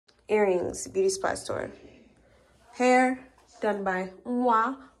Earrings Beauty Supply Store. Hair done by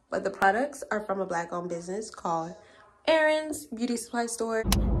moi, but the products are from a Black-owned business called Aaron's Beauty Supply Store.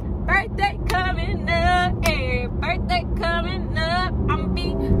 Birthday coming up, hey, birthday coming up. I'ma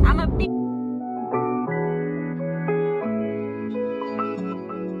be.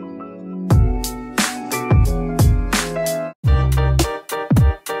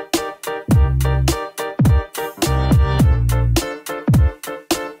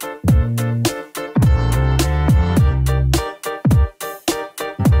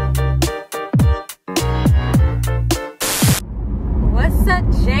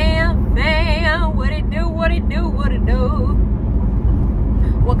 Jam fam, what it do, what it do, what it do.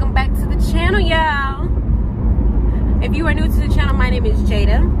 Welcome back to the channel, y'all. If you are new to the channel, my name is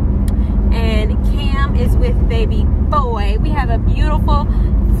Jada and Cam is with baby boy. We have a beautiful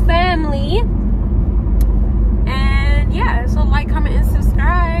family, and yeah, so like, comment, and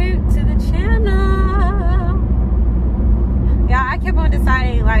subscribe to the channel. Yeah, I kept on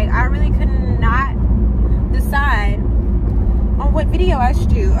deciding, like, I really could not decide on what video I should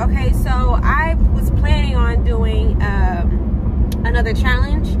do. Okay, so I was planning on doing another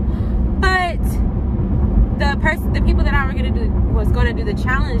challenge, but the people that I was gonna do the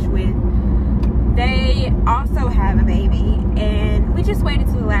challenge with, they also have a baby, and we just waited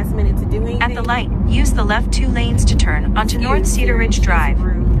till the last minute to do anything. At the light, use the left 2 lanes to turn onto North Cedar Ridge Drive.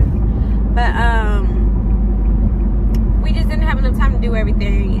 But we just didn't have enough time to do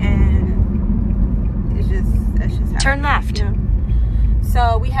everything, and that's just how turn left. You know?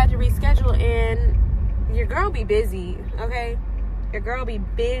 So we had to reschedule, and your girl be busy, okay? Your girl be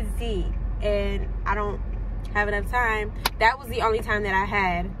busy, and I don't have enough time. That was the only time that I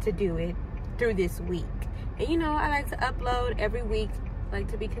had to do it through this week. And you know, I like to upload every week, like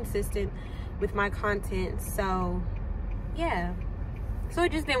to be consistent with my content. So yeah, so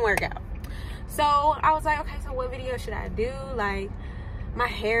it just didn't work out. So I was like, okay, so what video should I do? Like, my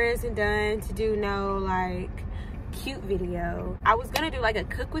hair isn't done to do no like cute video. I was gonna do like a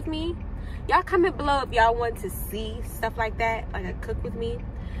cook with me. Y'all comment below if y'all want to see stuff like that, like a cook with me.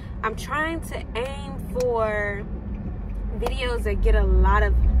 I'm trying to aim for videos that get a lot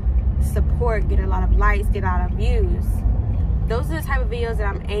of support, get a lot of likes, get a lot of views. Those are the type of videos that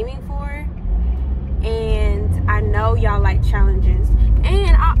I'm aiming for, and I know y'all like challenges,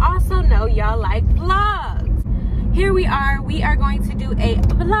 and I also know y'all like vlogs. Here we are going to do a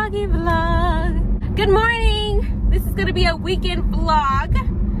vloggy vlog. Good morning. This is gonna be a weekend vlog.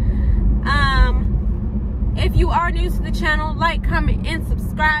 If you are new to the channel, like, comment, and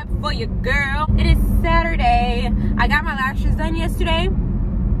subscribe for your girl. It is Saturday. I got my lashes done yesterday,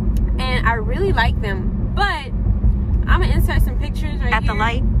 and I really like them, but I'm gonna insert some pictures right at here. the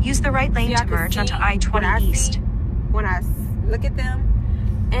light, use the right lane to merge onto I-20 East. When I look at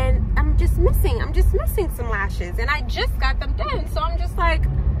them, and I'm just missing some lashes, and I just got them done, so I'm just like,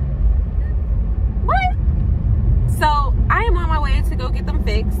 what? So I am on my way to go get them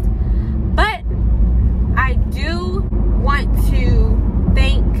fixed, but I do want to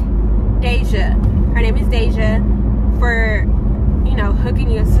thank Deja. Her name is Deja, for, you know, hooking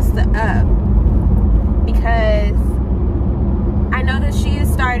your sister up, because I know that she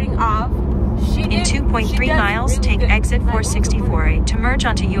is starting off. In 2.3 miles, really take exit 464A to merge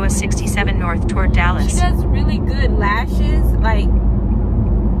onto US 67 North toward Dallas. She does really good lashes, like,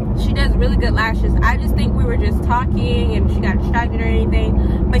 she does really good lashes. I just think we were just talking and she got distracted or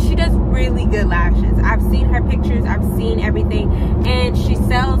anything, but she does really good lashes. I've seen her pictures, I've seen everything, and she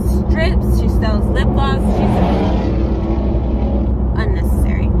sells strips, she sells lip gloss. She's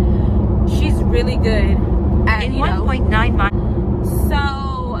unnecessary. She's really good at, in you know, 1.9 miles. So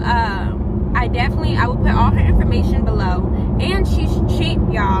I will put all her information below, and she's cheap,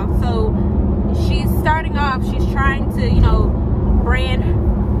 y'all. So she's starting off, she's trying to, you know, brand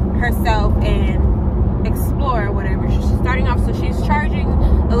herself and explore or whatever. She's starting off, so she's charging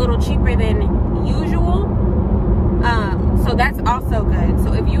a little cheaper than usual. So that's also good.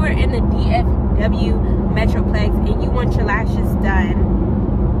 So if you are in the DFW Metroplex and you want your lashes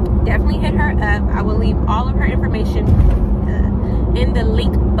done, definitely hit her up. I will leave all of her information in the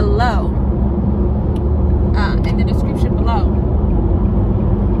link below, in the description below,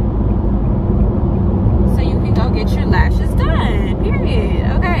 so you can go get your lashes done,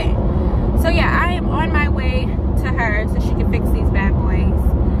 period. Okay, so yeah, I am on my way to her so she can fix these bad boys,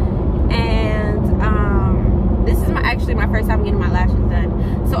 and this is actually my first time getting my lashes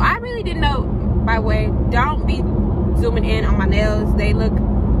done. So I really didn't know, by the way, don't be zooming in on my nails, they look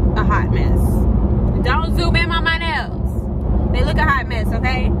a hot mess. Don't zoom in on my nails, they look a hot mess.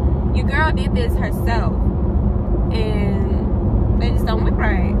 Okay, your girl did this herself, and they just don't look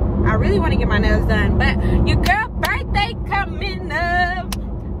right. really want to get my nails done, but your girl birthday coming up.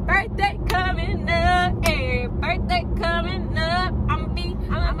 Birthday coming up. Hey, birthday coming up. I'ma be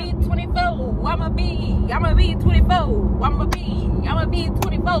 24. I'ma be 24. I'ma be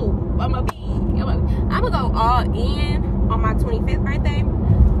 24. I'ma go all in on my 25th birthday,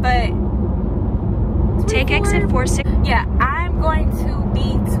 but Take exit 46. yeah, I'm going to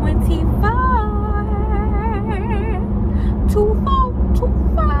be 24. 24.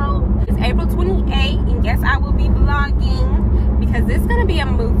 It's April 28th, and yes, I will be vlogging because it's gonna be a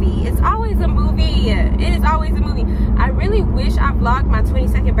movie. It's always a movie. It is always a movie. I really wish I vlogged my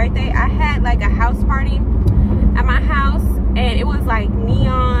 22nd birthday. I had like a house party at my house, and it was like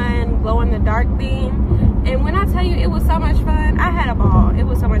neon, glow in the dark theme. And when I tell you, it was so much fun. I had a ball. It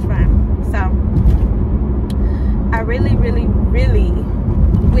was so much fun. So I really, really, really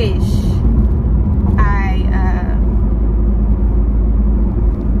wish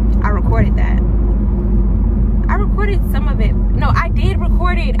I recorded that. I recorded some of it. No, I did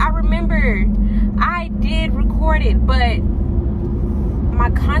record it. I remember I did record it, but my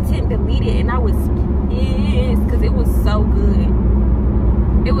content deleted, and I was pissed because it was so good.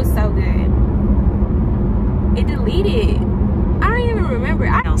 It was so good. It deleted. I don't even remember.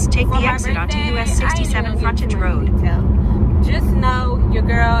 Take the exit onto US 67 frontage road. Just know your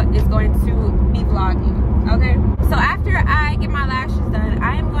girl is going to be vlogging, okay? So after I get my lashes done,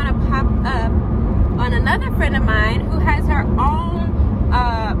 I am going to pop up on another friend of mine who has her own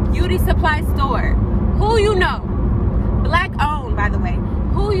beauty supply store. Who you know, black owned, by the way,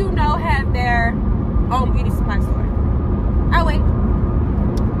 who you know have their own beauty supply store. Oh wait,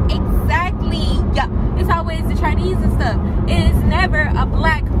 exactly. Yeah, it's always the Chinese and stuff. It is never a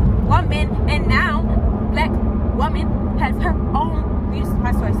black woman, and now black woman has her own beauty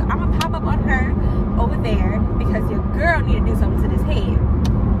supply store. So I'm gonna pop up on her over there because your girl need to do something to this head.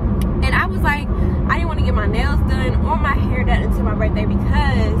 And I was like, I didn't want to get my nails done or my hair done until my birthday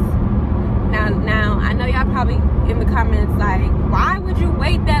because now I know y'all probably in the comments like, why would you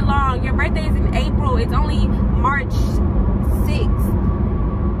wait that long? Your birthday is in April. It's only March 6th.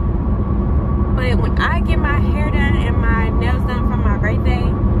 But when I get my hair done and my nails done for my birthday,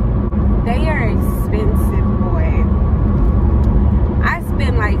 they are expensive, boy. I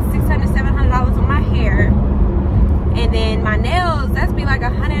spend like $600, $700 on my hair, and then my nails, that's be like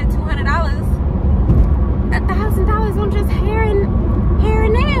 $100, $200, $1,000 on just hair and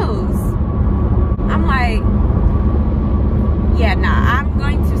nails. I'm like, yeah, nah, I'm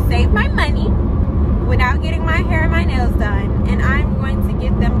going to save my money without getting my hair and my nails done, and I'm going to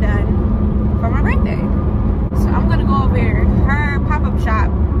get them done for my birthday. So I'm gonna go over her pop-up shop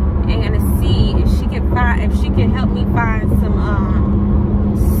and gonna see if she can help me find some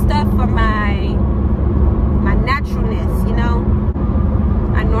stuff for my naturalness, you know.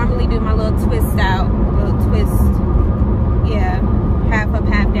 I normally do my little twist out, yeah, half up,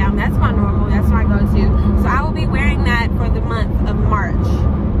 half down. That's my normal, that's my go-to. So I will be wearing that for the month of March.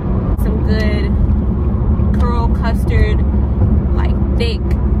 Some good curl custard, like thick.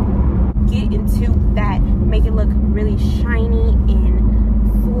 Get into that, make it look really shiny and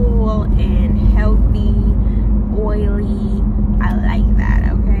full and healthy, oily. I like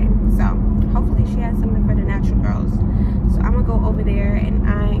that, okay? So hopefully she has something for the natural girls. So I'm gonna go over there and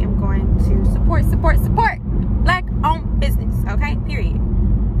I am going to support black owned business, okay? Period.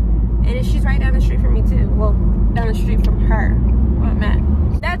 And she's right down the street from me too. Well, down the street from her, where I'm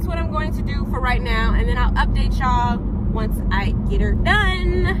at. That's what I'm going to do for right now, and then I'll update y'all once I get her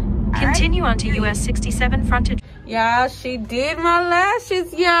done. Continue onto US 67 frontage. Y'all, she did my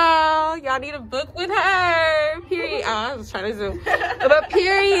lashes, y'all. Y'all need a book with her. Period. Oh, I was trying to zoom. But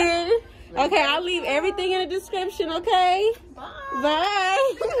period. Okay, I'll leave everything in the description, okay?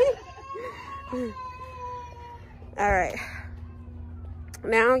 Bye. All right.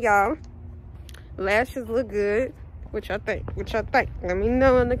 Now, y'all, lashes look good. What y'all think? Let me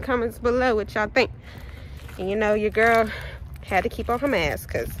know in the comments below what y'all think. And you know, your girl had to keep on her mask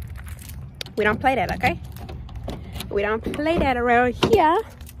because we don't play that, okay? We don't play that around here.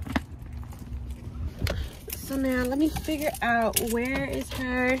 So now let me figure out where is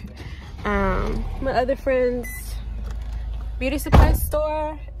her my other friend's beauty supply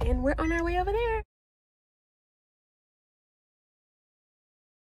store, and we're on our way over there.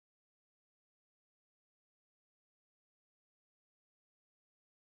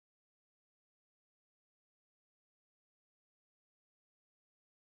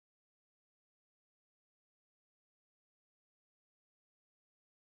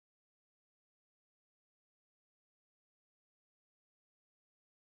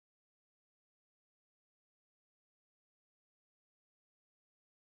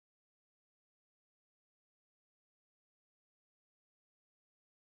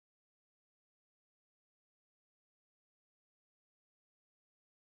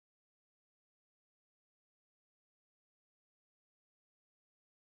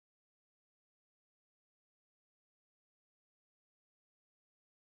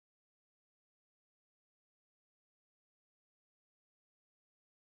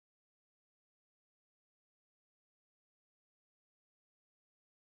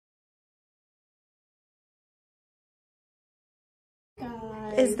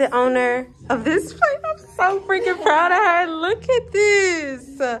 is the owner of this place. I'm so freaking proud of her. Look at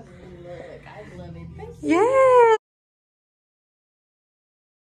this. Look, I love it. Thank you. Yeah.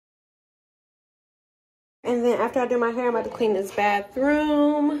 And then after I do my hair, I'm about to clean this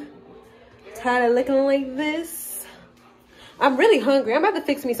bathroom. Tired of looking like this. I'm really hungry. I'm about to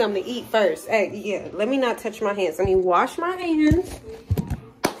fix me something to eat first. Hey, yeah, let me not touch my hands. Let me wash my hands.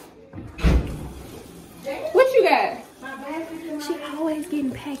 What you got? She always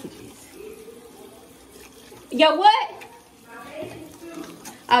getting packages. Yo, what?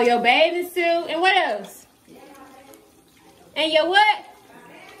 Oh, your bathing suit. And what else? And your what?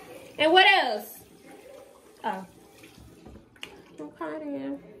 And what else? Oh.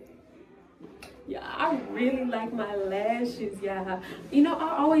 Okay. Yeah, I really like my lashes, y'all. You know,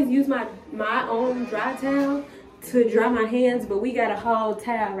 I always use my own dry towel to dry my hands, but we got a whole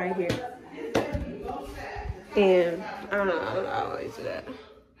towel right here. And I don't know, I don't always do that.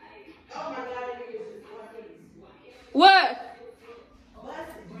 What?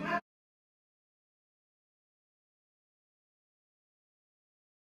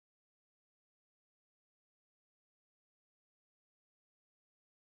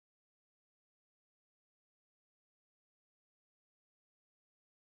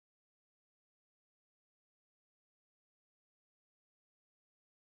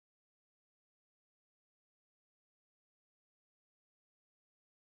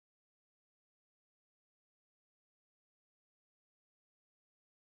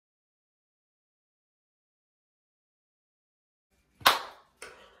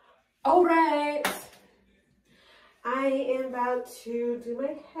 All right, I am about to do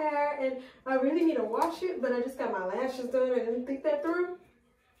my hair, and I really need to wash it, but I just got my lashes done. I didn't think that through.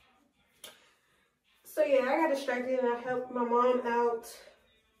 So yeah, I got distracted and I helped my mom out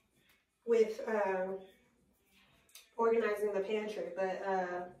with organizing the pantry, but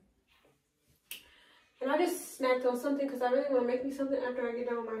and I just snacked on something because I really want to make me something after I get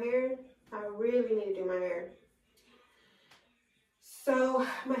done with my hair. I really need to do my hair. So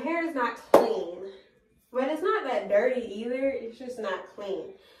my hair is not clean, but it's not that dirty either. It's just not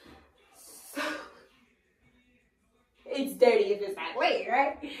clean. So it's dirty if it's not clean,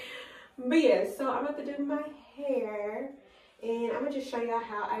 right? But yeah, so I'm about to do my hair, and I'm gonna just show y'all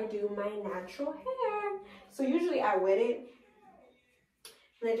how I do my natural hair. So usually I wet it,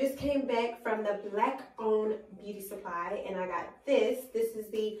 and I just came back from the Black-owned beauty supply, and I got this. This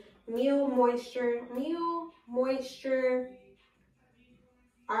is the Meal Moisture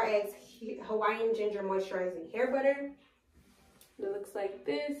RX Hawaiian Ginger Moisturizing Hair Butter. It looks like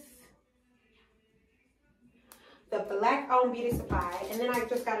this. The Black-owned beauty supply. And then I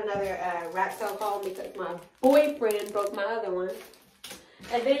just got another wrap cell phone because my boyfriend broke my other one.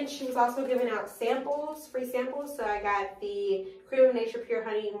 And then she was also giving out samples, free samples. So I got the Cream of Nature Pure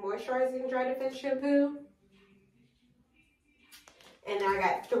Honey Moisturizing Dry Defense Shampoo. And then I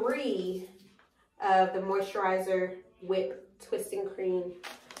got 3 of the Moisturizer Whip Twisting Cream,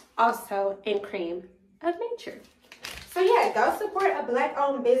 also in Cream of Nature. So yeah, go support a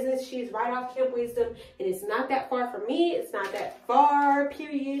Black-owned business. She's right off Camp Wisdom, and it's not that far from me. It's not that far,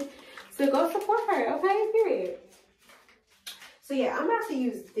 period. So go support her, okay, period. So yeah, I'm about to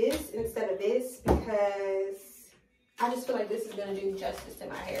use this instead of this because I just feel like this is gonna do justice to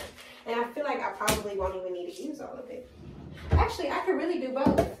my hair. And I feel like I probably won't even need to use all of it. Actually, I could really do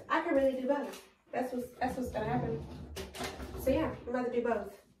both. I could really do both. That's what's gonna happen. So yeah, I'm about to do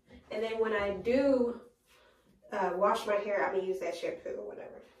both. And then when I do wash my hair, I'm gonna use that shampoo or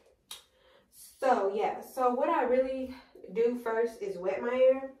whatever. So yeah, so what I really do first is wet my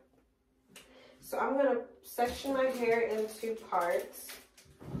hair. So I'm gonna section my hair into parts.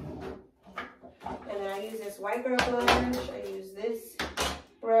 And then I use this white girl blush, I use this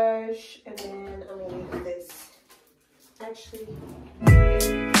brush, and then I'm gonna use this. Actually,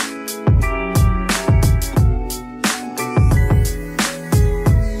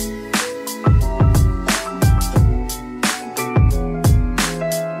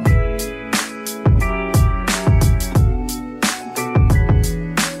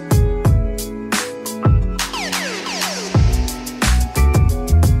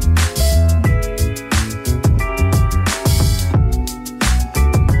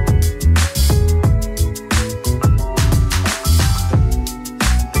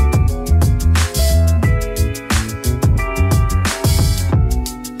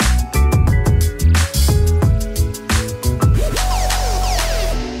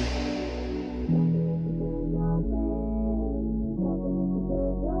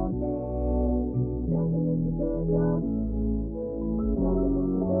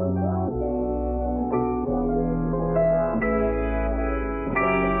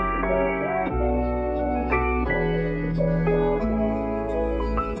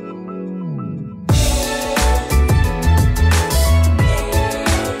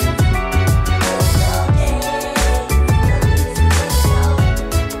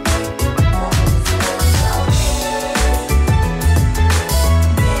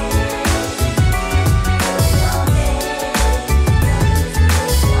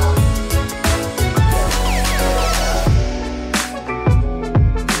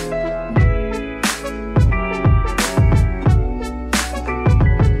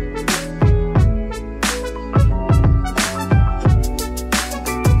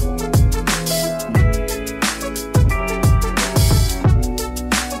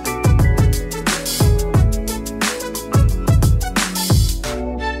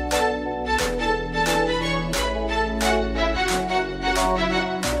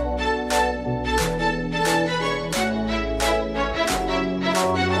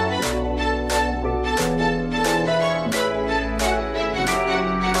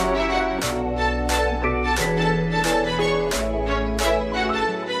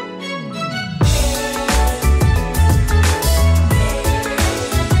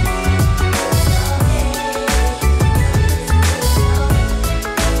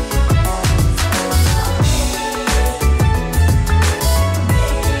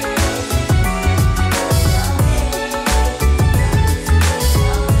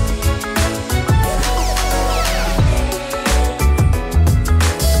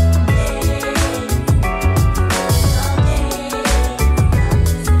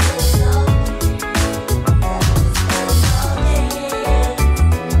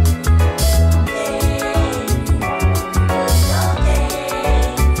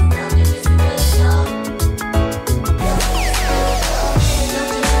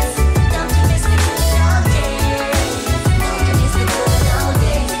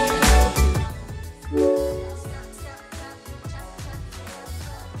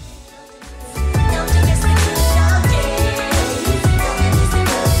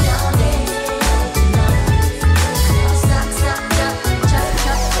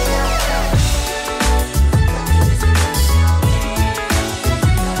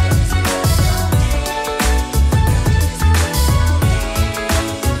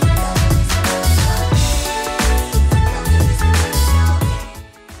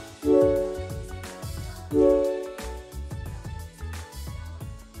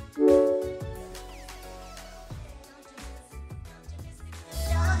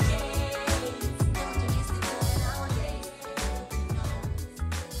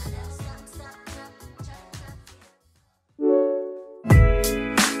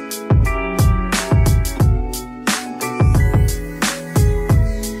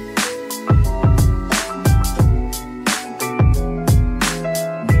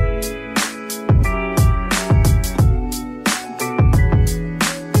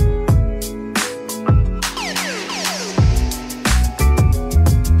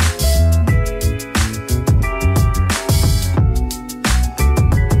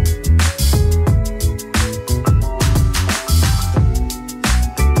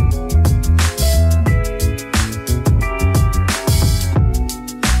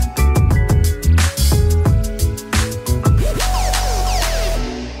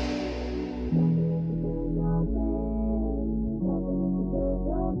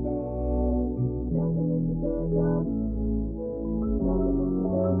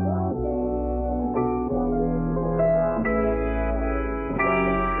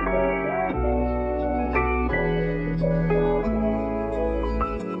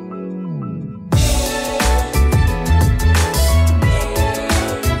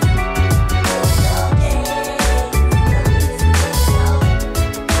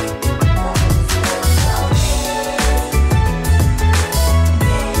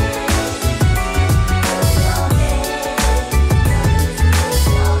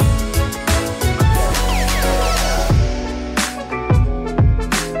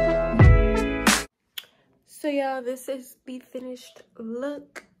 this is the finished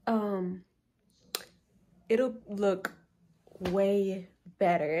look. It'll look way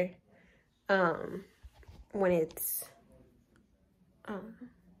better when it's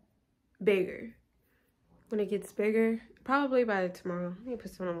bigger. When it gets bigger, probably by tomorrow. Let me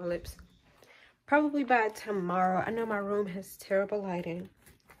put some on my lips. Probably by tomorrow. I know my room has terrible lighting,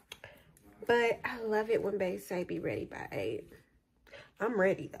 but I love it when bays say be ready by 8. I'm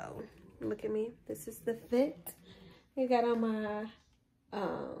ready though. Look at me. This is the fit. I got on my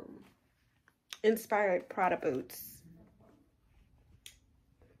inspired Prada boots.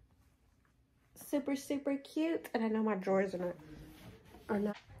 Super, super cute. And I know my drawers are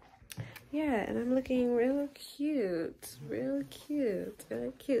not. Yeah, and I'm looking real cute. Real cute.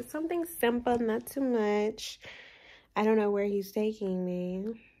 Really cute. Something simple, not too much. I don't know where he's taking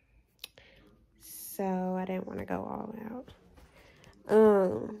me, so I didn't want to go all out.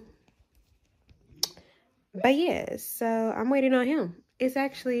 But yeah, so I'm waiting on him. It's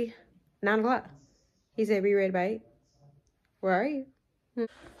actually 9 o'clock. He said be ready by 8. Where are you?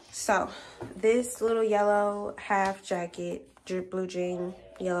 So this little yellow half jacket, blue jean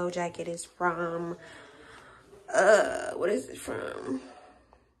yellow jacket is from what is it from?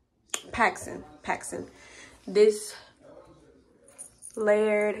 Paxson. This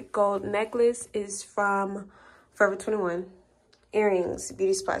layered gold necklace is from Forever 21. Earrings,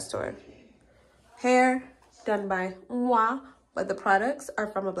 beauty supply store. Hair done by moi, but the products are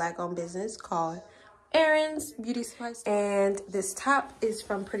from a black-owned business called Aaron's Beauty Supply Store. And this top is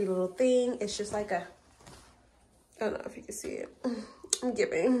from Pretty Little Thing. It's just like a, I don't know if you can see it. I'm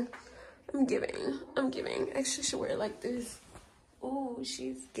giving. Actually, I should wear it like this. Oh,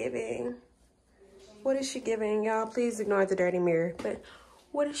 she's giving. What is she giving, y'all? Please ignore the dirty mirror. But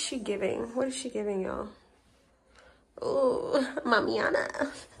what is she giving? What is she giving, y'all? Oh,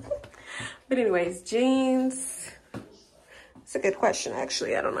 mamiana. But anyways, jeans. It's a good question,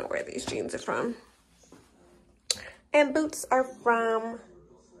 actually. I don't know where these jeans are from. And boots are from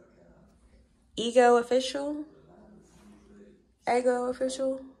Ego Official. I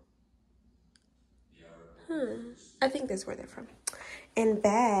think that's where they're from. And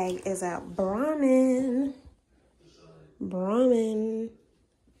bag is a Brahmin.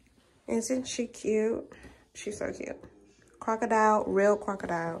 Isn't she cute? She's so cute. Crocodile, real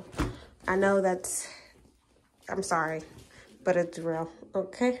crocodile. I know that's, I'm sorry, but it's real,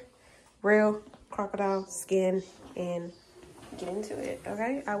 okay? Real crocodile skin, and get into it,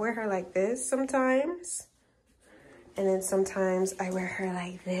 okay? I wear her like this sometimes. And then sometimes I wear her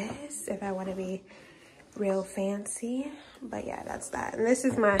like this if I want to be real fancy. But yeah, that's that. And this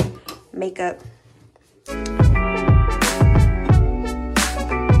is my makeup.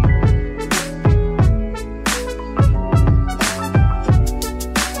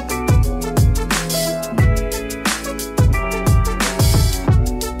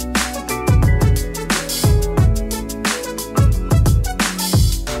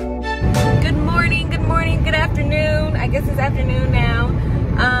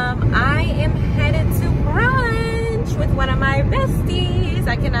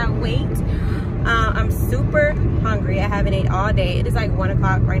 All day. It is like 1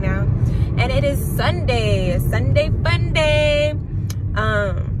 o'clock right now, and it is Sunday fun day.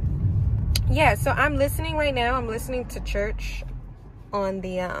 Yeah, so I'm listening right now. I'm listening to church on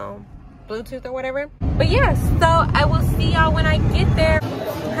the Bluetooth or whatever. But yeah, so I will see y'all when I get there.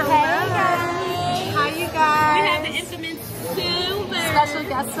 Hello. Hey guys, how you guys? We have the infamous special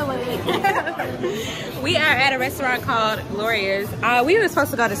guest salute. We are at a restaurant called Gloria's. We were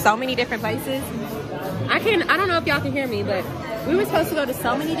supposed to go to so many different places. I don't know if y'all can hear me, but we were supposed to go to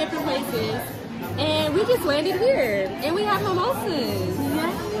so many different places, and we just landed here, and we have mimosas. Yeah.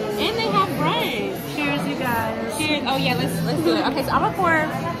 And they have brunch. Cheers, you guys. Cheers. Oh yeah, let's do it. Okay, so I'm gonna pour,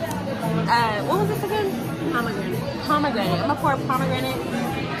 what was this again? Pomegranate. I'm gonna pour pomegranate.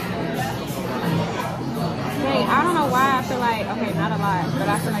 Hey, I don't know why I feel like, okay, not a lot, but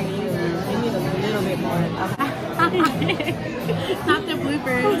I feel like you need a little bit more. Okay. Not the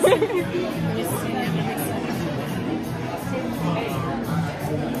bloopers.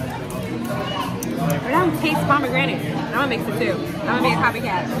 I don't taste pomegranate. I'm gonna mix it too. I'm gonna be a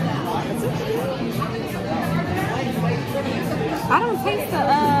copycat. I don't taste the,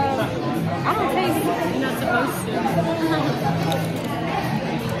 you're not supposed to.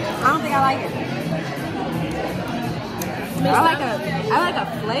 I don't think I like it. I like a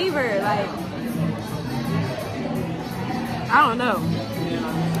flavor, like, I don't know.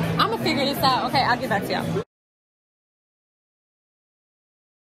 I'm gonna figure this out. Okay, I'll get back to y'all.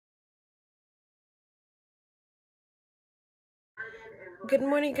 Good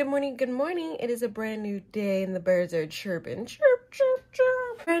morning, good morning, good morning. It is a brand new day and the birds are chirping. Chirp, chirp,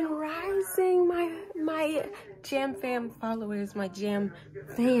 chirp. And rising, my Jam fam followers, my Jam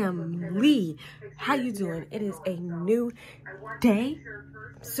family. How you doing? It is a new day.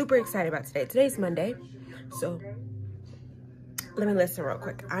 Super excited about today. Today's Monday. So let me listen real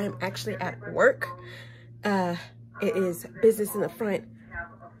quick. I am actually at work. It is business in the front,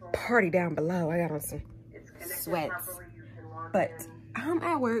 party down below. I got on some sweats. But I'm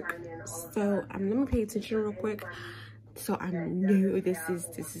at work, so let me pay attention real quick. So I'm new. This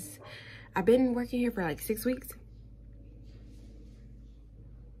is I've been working here for like 6 weeks.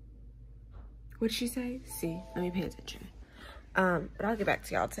 What did she say? See, let me pay attention. But I'll get back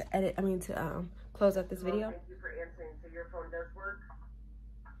to y'all to edit. To close out this video. Thank you for answering. So your phone does work?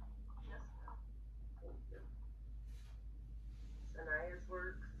 Yes. Thank you. Sanaya's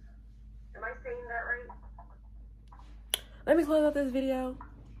works. Am I saying that right? Let me close out this video.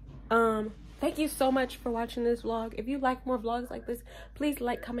 Thank you so much for watching this vlog. If you like more vlogs like this, please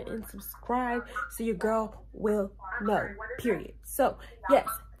like, comment, and subscribe so your girl will know, period. So, yes,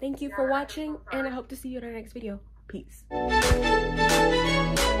 thank you for watching, and I hope to see you in our next video. Peace.